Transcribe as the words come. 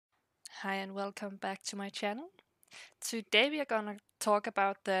Hi and welcome back to my channel. Today we are gonna talk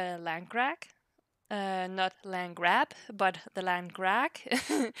about the Langerak, not Langrab, but the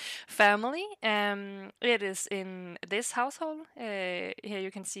Langerak family. It is in this household. Here you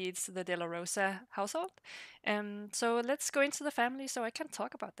can see it's the De La Rosa household. So let's go into the family so I can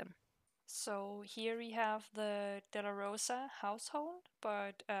talk about them. So here we have the De La Rosa household,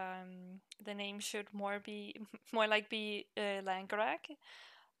 but the name should more be more like be Langerak.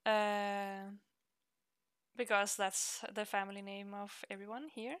 Uh, because that's the family name of everyone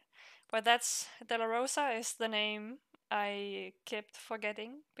here. But that's De La Rosa is the name I kept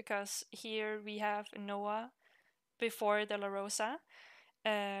forgetting because here we have Noah before De La Rosa.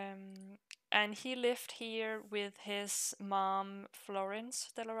 Um, and he lived here with his mom, Florence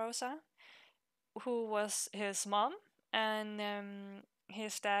De La Rosa, who was his mom, and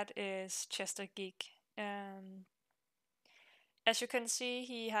his dad is Chester Geek. As you can see,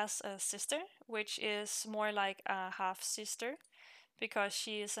 he has a sister, which is more like a half sister because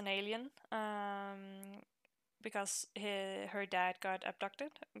she is an alien. Because her dad got abducted,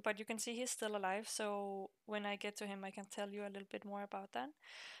 but you can see he's still alive. So when I get to him, I can tell you a little bit more about that.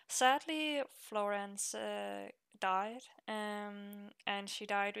 Sadly, Florence died, and she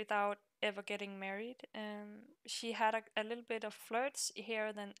died without ever getting married. She had a little bit of flirts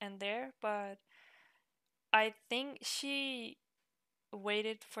here and there, but I think she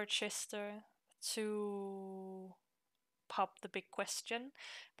waited for Chester to pop the big question,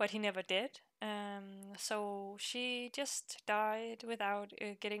 but he never did. So she just died without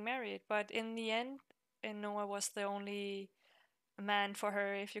getting married. But in the end, Noah was the only man for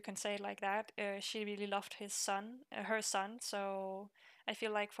her, if you can say it like that. She really loved his son, her son. So I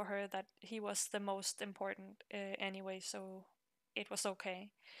feel like for her that he was the most important anyway. So it was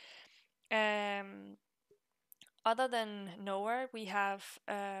okay. Um, Other than Noah, we have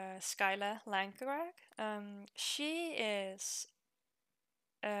Skyla Langerak. She is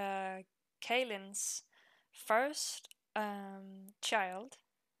Kaylynn's first child,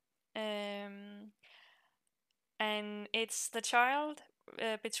 um, and it's the child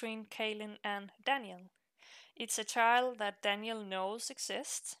between Kaylynn and Daniel. It's a child that Daniel knows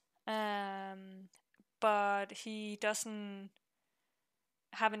exists, but he doesn't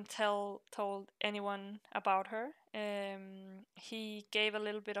haven't told anyone about her. He gave a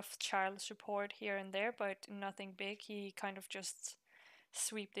little bit of child support here and there, but nothing big. He kind of just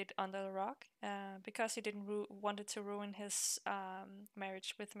swept it under the rock because he didn't wanted to ruin his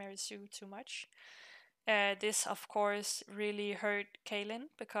marriage with Mary Sue too much. This, of course, really hurt Kaylynn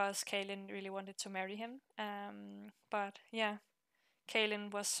because Kaylynn really wanted to marry him. But yeah,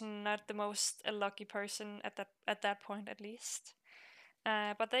 Kaylynn was not the most lucky person at that point, at least.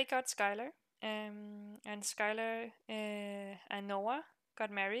 But they got Skylar, and Skylar and Noah got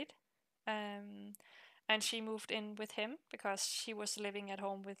married, um, and she moved in with him because she was living at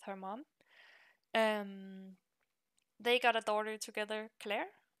home with her mom. Um, they got a daughter together, Claire,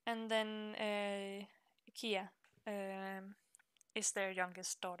 and then Kia is their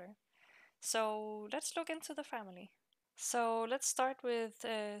youngest daughter. So let's look into the family. So let's start with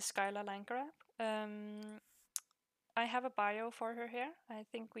Skylar Langerak. I have a bio for her here. I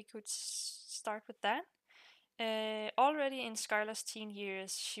think we could start with that. Already in Skylar's teen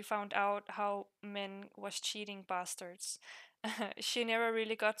years, she found out how men was cheating bastards. She never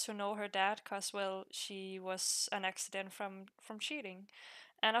really got to know her dad because, well, she was an accident from cheating.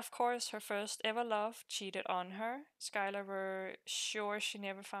 And of course, her first ever love cheated on her. Skylar were sure she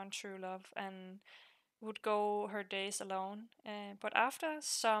never found true love and would go her days alone. But after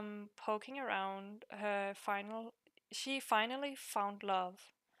some poking around, she finally found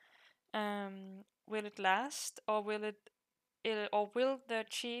love. Will it last, or will the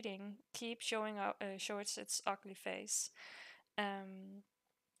cheating keep showing up, show its ugly face? Um,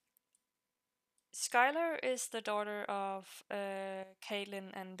 Skylar is the daughter of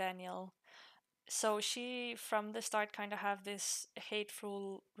Kaylynn and Daniel, so she from the start kind of have this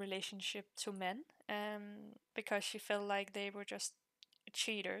hateful relationship to men, because she felt like they were just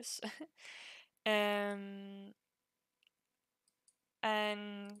cheaters. um,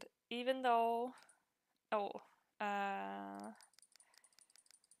 and even though, oh, uh,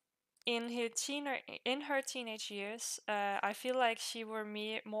 in her teenage years, I feel like she were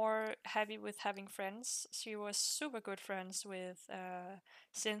more happy with having friends. She was super good friends with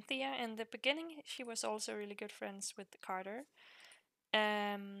Cynthia in the beginning. She was also really good friends with Carter.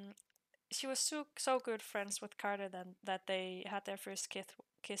 Um, she was so good friends with Carter that they had their first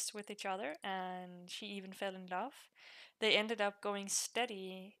kiss with each other, and she even fell in love. They ended up going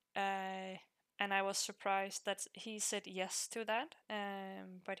steady. and I was surprised that he said yes to that,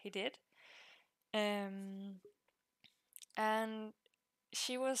 but he did. Um, and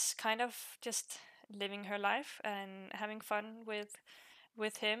she was kind of just living her life and having fun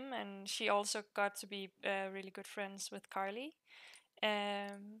with him, and she also got to be really good friends with Carly.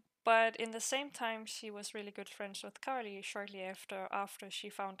 But in the same time, she was really good friends with Carly shortly after she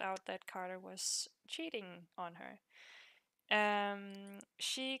found out that Carter was cheating on her.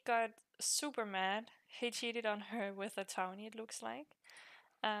 She got super mad. He cheated on her with a townie, it looks like.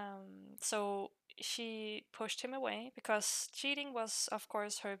 So she pushed him away because cheating was, of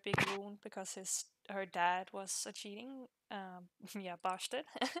course, her big wound because her dad was a cheating, yeah, bastard.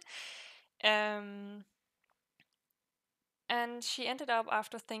 um, and she ended up,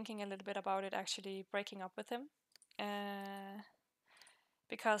 after thinking a little bit about it, actually breaking up with him, uh,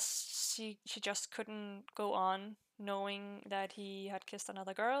 because she just couldn't go on knowing that he had kissed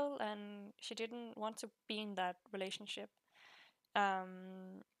another girl, and she didn't want to be in that relationship.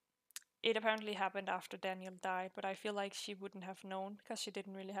 Um, it apparently happened after Daniel died, but I feel like she wouldn't have known because she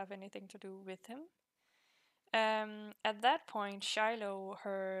didn't really have anything to do with him. At that point, Shiloh,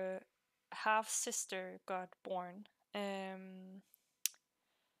 her half sister, got born.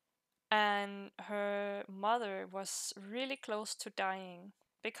 And her mother was really close to dying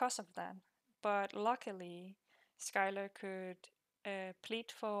because of that. But luckily, Skylar could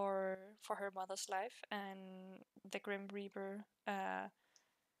plead for her mother's life, and the Grim Reaper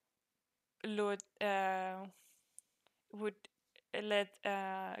would would let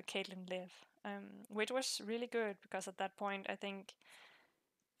Caitlin live, which was really good because at that point I think,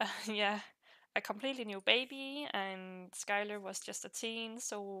 yeah, a completely new baby, and Skylar was just a teen.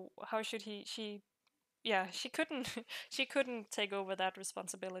 So how should she? Yeah, she couldn't she couldn't take over that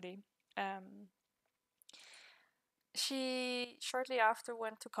responsibility. Um, she shortly after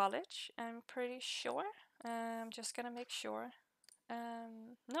went to college. I'm pretty sure. I'm just gonna make sure.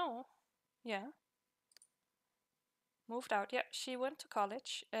 No, yeah, moved out. Yeah, she went to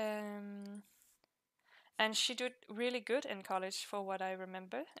college. And she did really good in college for what I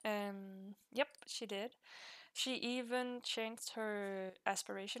remember. Yep, she did. She even changed her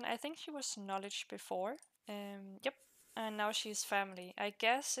aspiration. I think she was knowledge before. Yep, and now she's family. I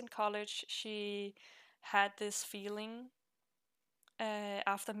guess in college she had this feeling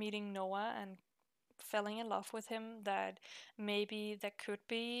after meeting Noah and falling in love with him that maybe there could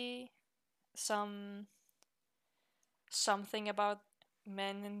be some something about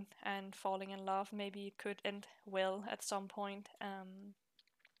men and falling in love. Maybe it could end well at some point.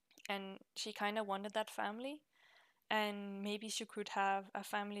 And she kind of wanted that family, and maybe she could have a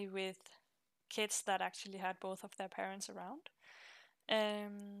family with kids that actually had both of their parents around.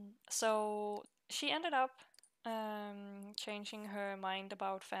 So she ended up changing her mind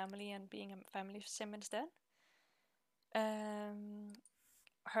about family and being a family sim instead. Um,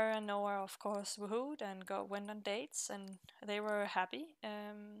 her and Noah, of course, woohooed and went on dates, and they were happy.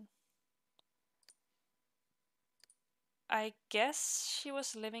 I guess she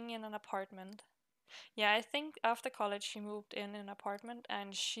was living in an apartment. Yeah, I think after college she moved in an apartment,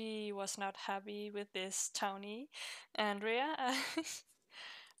 and she was not happy with this townie, Andrea.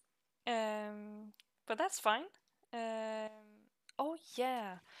 um, but that's fine. Oh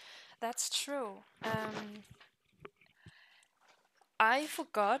yeah, that's true. I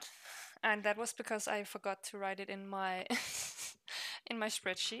forgot, and that was because I forgot to write it in my in my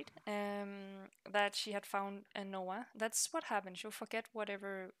spreadsheet. That she had found a Noah. That's what happens. You forget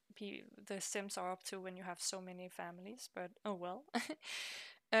whatever the Sims are up to when you have so many families. But oh well.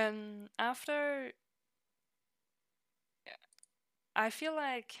 After, I feel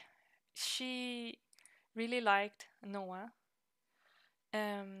like she really liked Noah.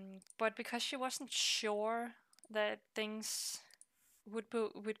 But because she wasn't sure that things would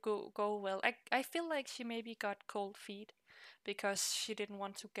go well. I feel like she maybe got cold feet because she didn't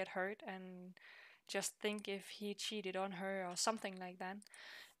want to get hurt and just think if he cheated on her or something like that.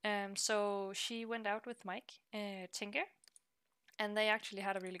 So she went out with Mike, Tinker, and they actually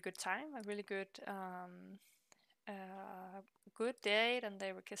had a really good time, a really good date, and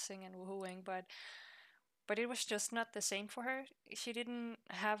they were kissing and woohooing, but it was just not the same for her. She didn't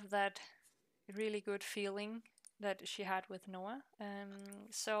have that really good feeling that she had with Noah.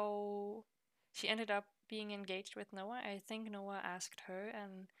 So she ended up being engaged with Noah. I think Noah asked her,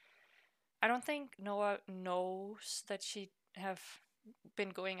 and I don't think Noah knows that she have been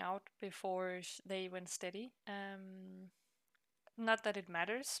going out before they went steady. Not that it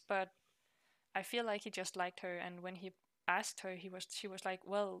matters, but I feel like he just liked her, and when he asked her, she was like,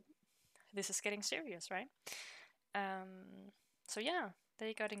 "Well, this is getting serious, right?" Um, so yeah,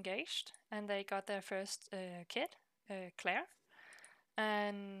 they got engaged and they got their first kid, Claire.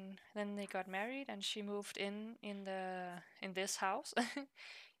 And then they got married, and she moved in this house.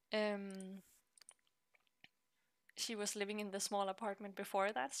 um, she was living in the small apartment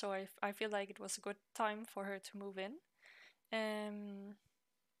before that, so I feel like it was a good time for her to move in. Um,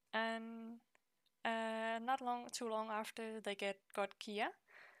 and not long too long after they got Kia,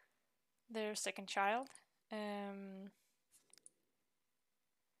 their second child. Um,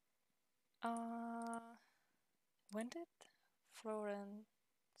 uh, when did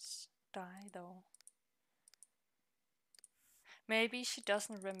Florence die though? Maybe she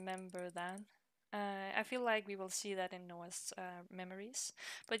doesn't remember that. I feel like we will see that in Noah's memories.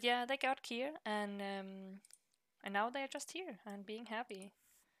 But yeah, they got Kier, and now they're just here and being happy,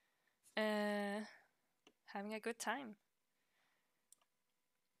 uh, having a good time.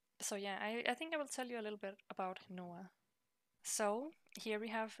 So yeah, I think I will tell you a little bit about Noah. So here we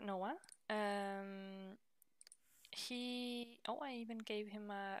have Noah. Um, I even gave him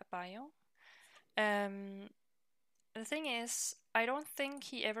a bio. Um, the thing is, I don't think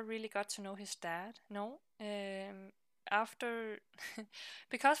he ever really got to know his dad. No. After,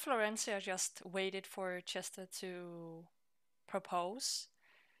 because Florencia just waited for Chester to propose,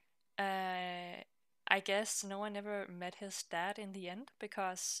 I guess no one ever met his dad in the end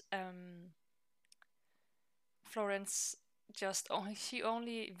because Florence she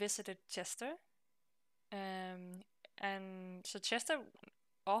only visited Chester, um, and so Chester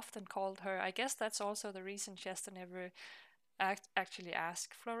often called her. I guess that's also the reason Chester never actually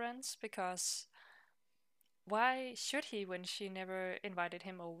asked Florence, because why should he when she never invited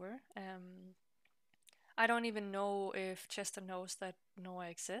him over? I don't even know if Chester knows that Noah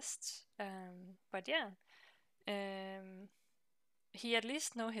exists. But yeah, um, he at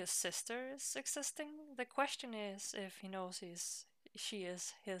least know his sister is existing. The question is if he knows she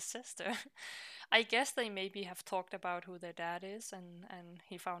is his sister. I guess they maybe have talked about who their dad is, and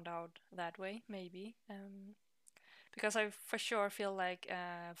he found out that way, maybe. Because I for sure feel like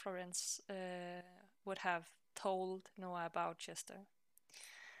Florence would have told Noah about Chester.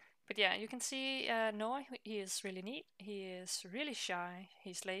 But yeah, you can see Noah, he is really neat. He is really shy.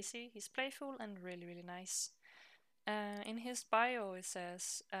 He's lazy. He's playful and really, really nice. In his bio, it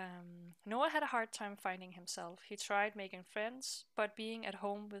says Noah had a hard time finding himself. He tried making friends, but being at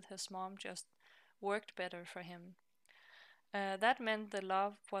home with his mom just worked better for him. That meant the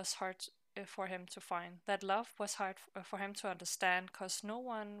love was hard for him to find. That love was hard for him to understand because no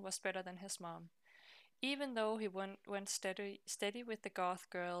one was better than his mom. Even though he went steady with the goth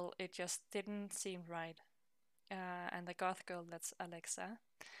girl, it just didn't seem right. And the goth girl, that's Alexa.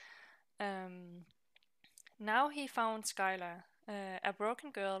 Um, Now he found Skyla, a broken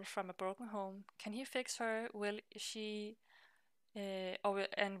girl from a broken home. Can he fix her? Will she,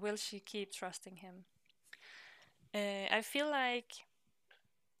 and will she keep trusting him? I feel like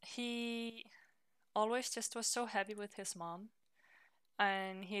he always just was so happy with his mom,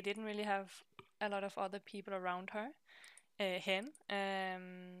 and he didn't really have a lot of other people around him.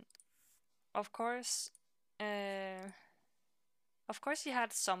 Of course, uh, of course, he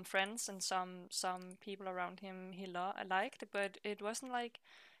had some friends and some people around him he liked, but it wasn't like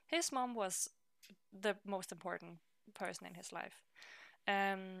his mom was the most important person in his life.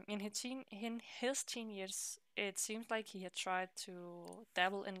 In his teen years, it seems like he had tried to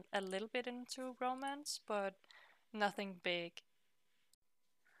dabble in a little bit into romance, but nothing big.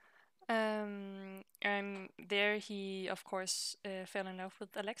 And there he, of course, fell in love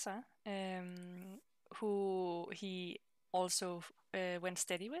with Alexa, who he also went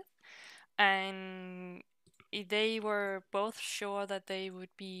steady with, and they were both sure that they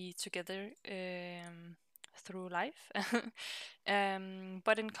would be together through life.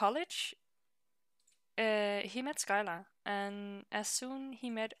 But in college, he met Skyla, and as soon he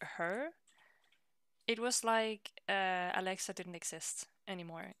met her, it was like Alexa didn't exist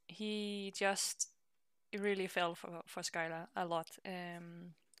anymore. He just really fell for Skyla a lot,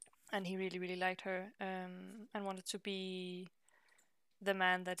 and he really, really liked her, and wanted to be the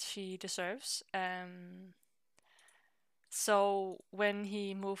man that she deserves. So when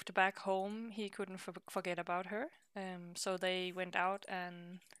he moved back home, he couldn't forget about her. So they went out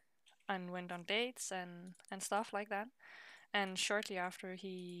and went on dates and stuff like that. And shortly after,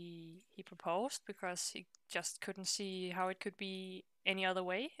 he proposed because he just couldn't see how it could be any other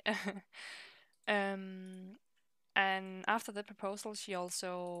way. um, and after the proposal, she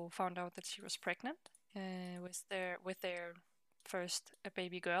also found out that she was pregnant with their first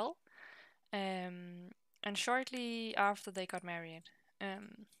baby girl. Um, and shortly after they got married.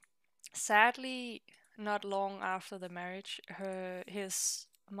 Um, Sadly, not long after the marriage, his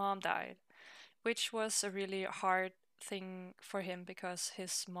mom died, which was a really hard thing for him because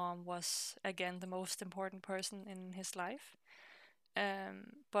his mom was again the most important person in his life.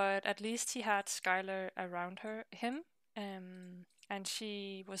 But at least he had Skylar around him, and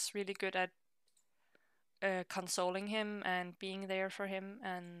she was really good at consoling him and being there for him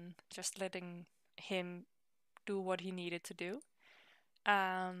and just letting him do what he needed to do.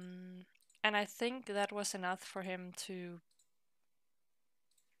 Um, and I think that was enough for him to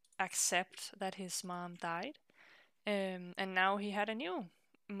accept that his mom died. And now he had a new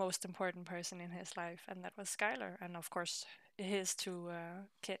most important person in his life, and that was Skylar, and of course his two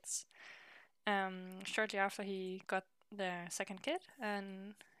kids. Shortly after he got the second kid,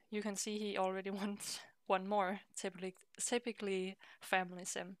 and you can see he already wants one more. Typically family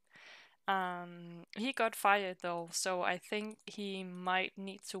sim. He got fired though, so I think he might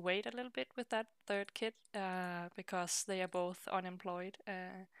need to wait a little bit with that third kid because they are both unemployed,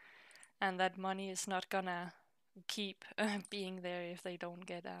 and that money is not gonna keep being there if they don't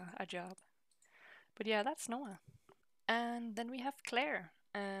get a job. But yeah, that's Noah. And then we have Claire.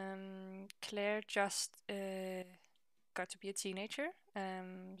 Claire just got to be a teenager,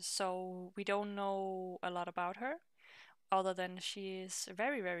 so we don't know a lot about her other than she is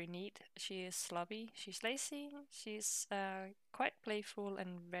very, very neat. She is sloppy, she's lazy, she's quite playful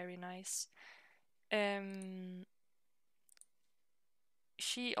and very nice. Um,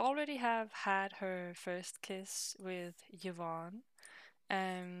 she already have had her first kiss with Yvonne.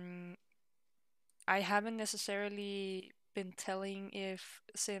 Um, I haven't necessarily been telling if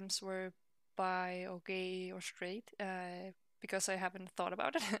Sims were bi or gay or straight because I haven't thought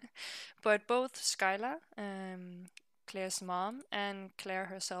about it. But both Skyla, Claire's mom, and Claire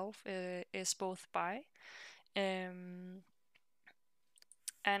herself is both bi. Um,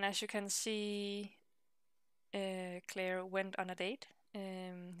 and as you can see, Claire went on a date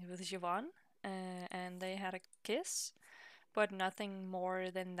with Yvonne and they had a kiss, but nothing more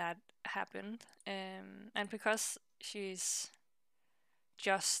than that happened. And because she's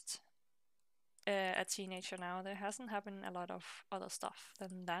just a teenager now, there hasn't happened a lot of other stuff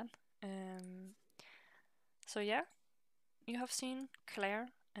than that. Um, so yeah, you have seen Claire,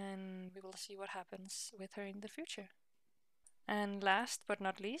 and we will see what happens with her in the future. And last but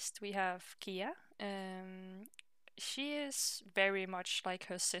not least, we have Kia. She is very much like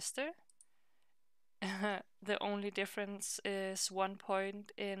her sister. The only difference is 1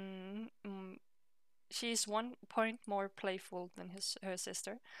 point in she's 1 point more playful than her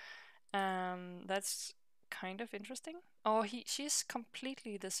sister. That's kind of interesting. Oh, she's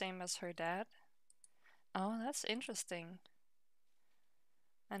completely the same as her dad. Oh, that's interesting.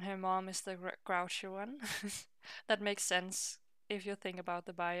 And her mom is the grouchy one. That makes sense if you think about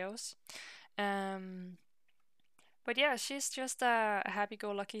the bios. Um, but yeah, she's just a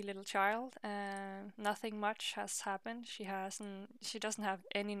happy-go-lucky little child. Nothing much has happened. She doesn't have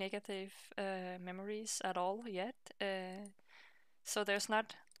any negative memories at all yet. So there's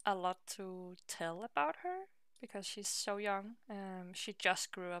not a lot to tell about her because she's so young. She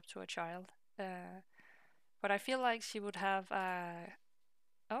just grew up to a child. But I feel like she would have a.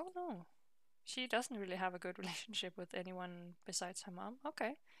 Oh no, she doesn't really have a good relationship with anyone besides her mom.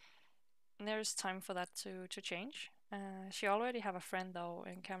 Okay, there's time for that to change. She already have a friend though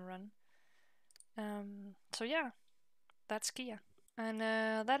in Cameron. So yeah, that's Kia. And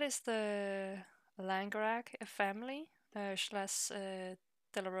that is the Langerak family slash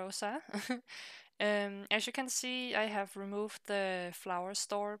De La Rosa. As you can see, I have removed the flower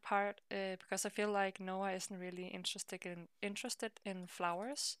store part because I feel like Noah isn't really interested in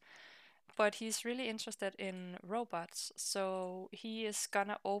flowers, but he's really interested in robots. So he is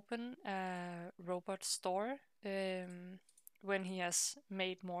gonna open a robot store when he has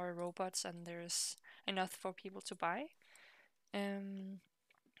made more robots and there's enough for people to buy. Um,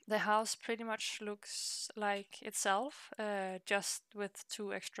 the house pretty much looks like itself, just with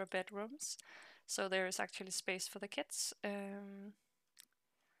 2 extra bedrooms. So there is actually space for the kids.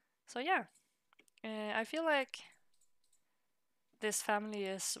 So yeah, I feel like this family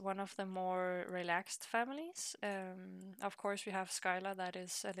is one of the more relaxed families. Of course, we have Skyla that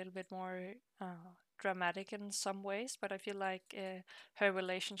is a little bit more dramatic in some ways, but I feel like her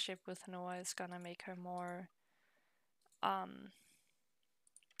relationship with Noah is gonna make her more um,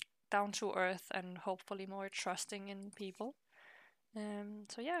 down to earth and hopefully more trusting in people.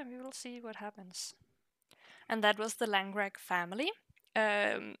 So yeah, we will see what happens. And that was the Langerak family.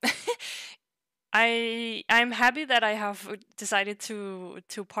 Um, I'm happy that I have decided to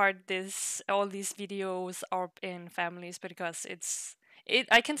part this all these videos up in families because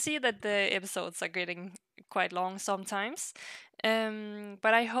I can see that the episodes are getting quite long sometimes.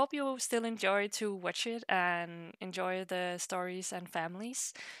 But I hope you still enjoy to watch it and enjoy the stories and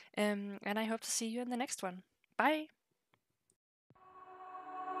families. And I hope to see you in the next one. Bye.